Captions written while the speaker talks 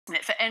isn't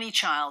it, for any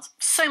child?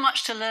 So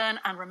much to learn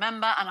and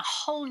remember, and a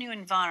whole new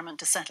environment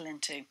to settle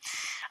into.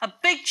 A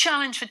big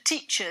challenge for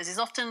teachers is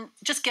often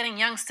just getting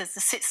youngsters to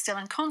sit still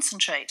and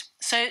concentrate.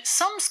 So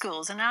some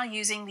schools are now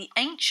using the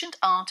ancient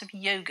art of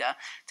yoga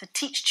to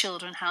teach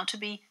children how to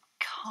be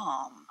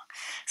calm.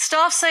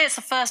 Staff say it's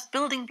the first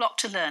building block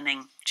to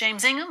learning.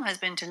 James Ingham has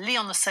been to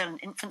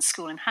Leon-the-Solent Infant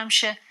School in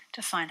Hampshire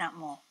to find out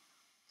more.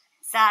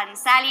 Sun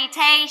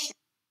salutation.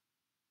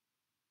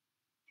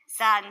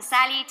 Sun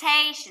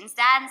salutation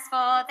stands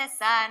for the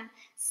sun.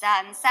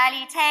 Sun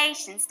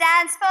salutation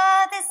stands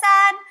for the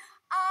sun.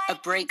 A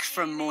break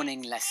from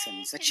morning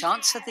lessons, a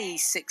chance for the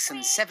 6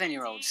 and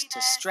 7-year-olds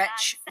to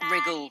stretch,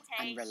 wriggle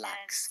and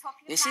relax.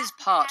 This is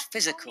part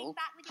physical,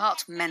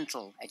 part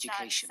mental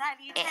education.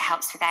 It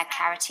helps with their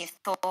clarity of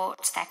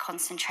thought, their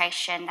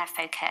concentration, their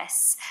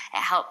focus. It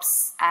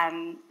helps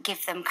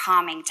give them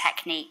calming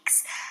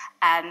techniques.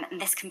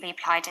 This can be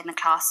applied in the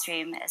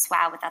classroom as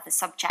well with other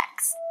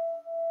subjects.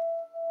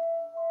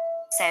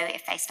 So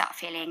if they start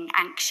feeling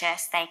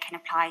anxious, they can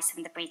apply some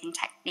of the breathing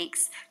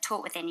techniques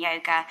taught within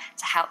yoga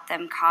to help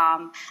them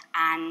calm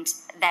and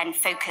then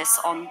focus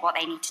on what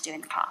they need to do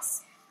in the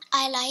class.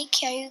 I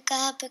like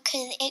yoga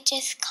because it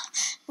just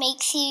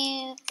makes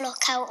you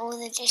block out all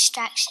the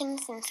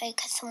distractions and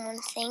focus on one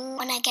thing.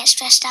 When I get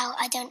stressed out,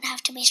 I don't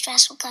have to be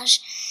stressed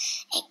because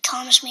it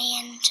calms me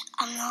and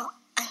I'm not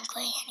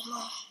angry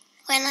anymore.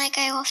 When I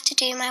go off to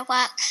do my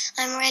work,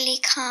 I'm really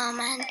calm,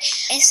 and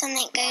if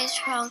something goes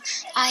wrong,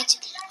 I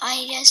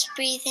just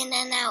breathe in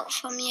and out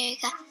from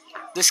yoga.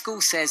 The school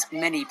says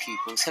many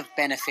pupils have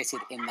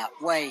benefited in that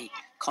way.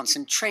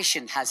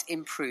 Concentration has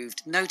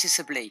improved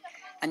noticeably,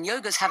 and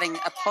yoga's having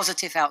a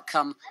positive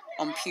outcome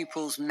on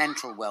pupils'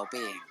 mental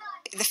well-being.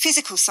 The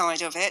physical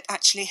side of it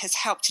actually has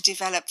helped to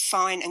develop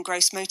fine and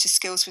gross motor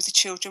skills with the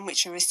children,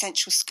 which are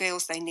essential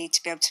skills they need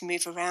to be able to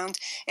move around.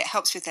 It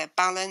helps with their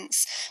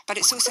balance, but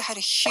it's also had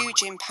a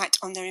huge impact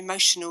on their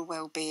emotional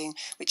well-being,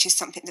 which is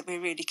something that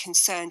we're really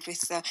concerned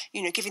with,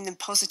 giving them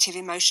positive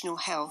emotional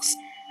health.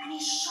 And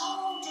his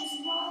shoulders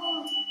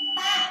rolled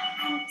back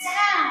and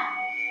down.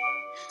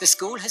 The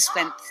school has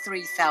spent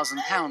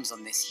 £3,000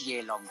 on this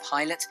year-long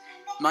pilot,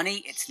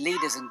 money its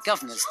leaders and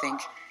governors think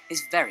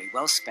is very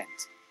well spent.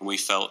 We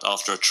felt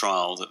after a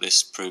trial that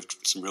this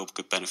proved some real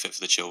good benefit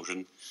for the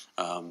children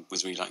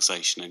with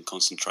relaxation and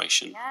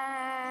concentration.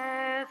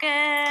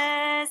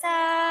 Yoga's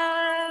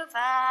over.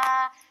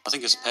 I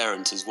think as a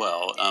parent as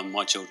well,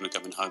 my children are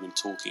coming home and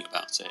talking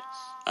about it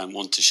and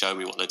want to show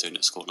me what they're doing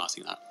at school, and I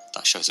think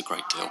that shows a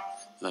great deal.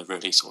 They're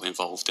really sort of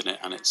involved in it,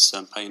 and it's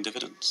paying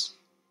dividends.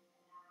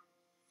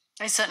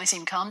 They certainly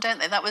seem calm, don't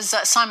they? That was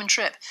Simon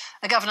Tripp,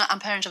 a governor and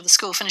parent of the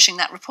school, finishing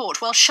that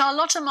report. Well,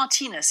 Charlotta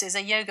Martinus is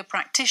a yoga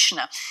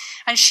practitioner,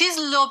 and she's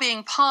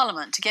lobbying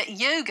Parliament to get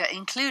yoga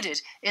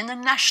included in the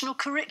national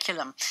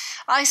curriculum.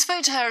 I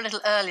spoke to her a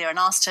little earlier and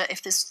asked her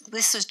if this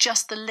was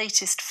just the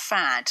latest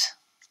fad.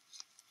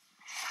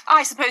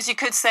 I suppose you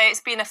could say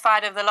it's been a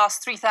fad of the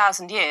last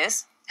 3,000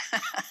 years.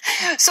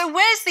 So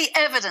where's the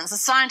evidence, the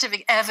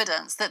scientific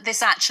evidence, that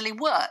this actually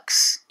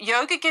works?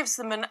 Yoga gives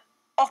them an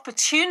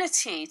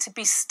opportunity to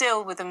be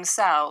still with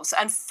themselves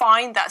and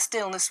find that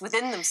stillness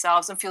within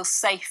themselves and feel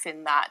safe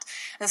in that.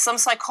 And some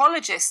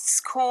psychologists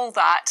call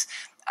that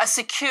a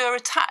secure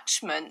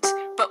attachment,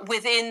 but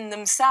within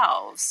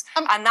themselves.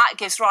 And that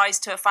gives rise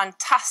to a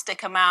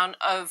fantastic amount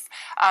of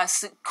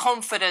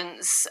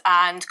confidence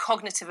and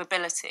cognitive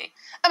ability.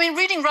 I mean,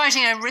 reading,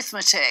 writing and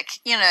arithmetic,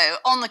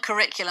 on the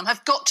curriculum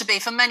have got to be,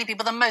 for many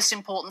people, the most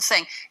important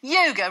thing.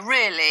 Yoga,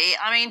 really,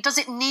 does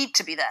it need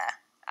to be there?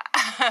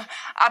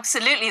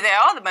 Absolutely, they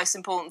are the most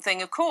important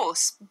thing, of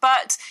course,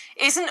 but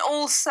isn't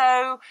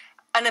also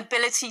an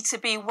ability to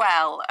be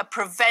well, a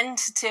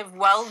preventative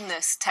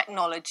wellness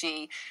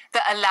technology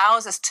that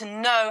allows us to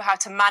know how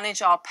to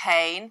manage our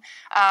pain,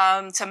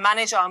 to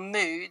manage our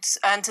moods,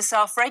 and to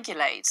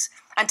self-regulate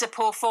and to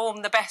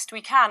perform the best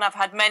we can. I've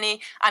had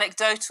many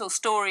anecdotal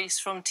stories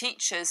from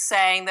teachers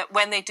saying that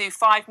when they do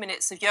 5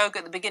 minutes of yoga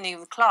at the beginning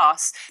of the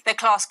class, their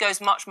class goes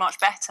much, much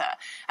better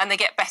and they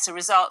get better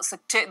results.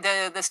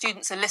 The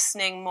students are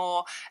listening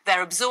more,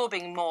 they're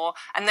absorbing more,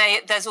 and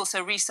there's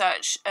also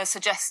research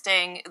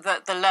suggesting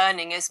that the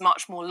learning is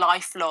much more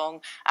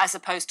lifelong as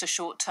opposed to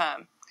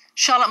short-term.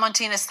 Charlotte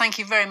Martinus, thank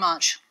you very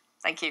much.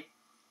 Thank you.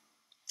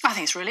 I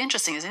think it's really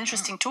interesting. It's an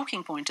interesting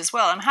talking point as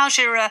well. And how's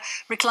your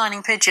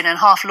reclining pigeon and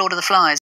half Lord of the Flies?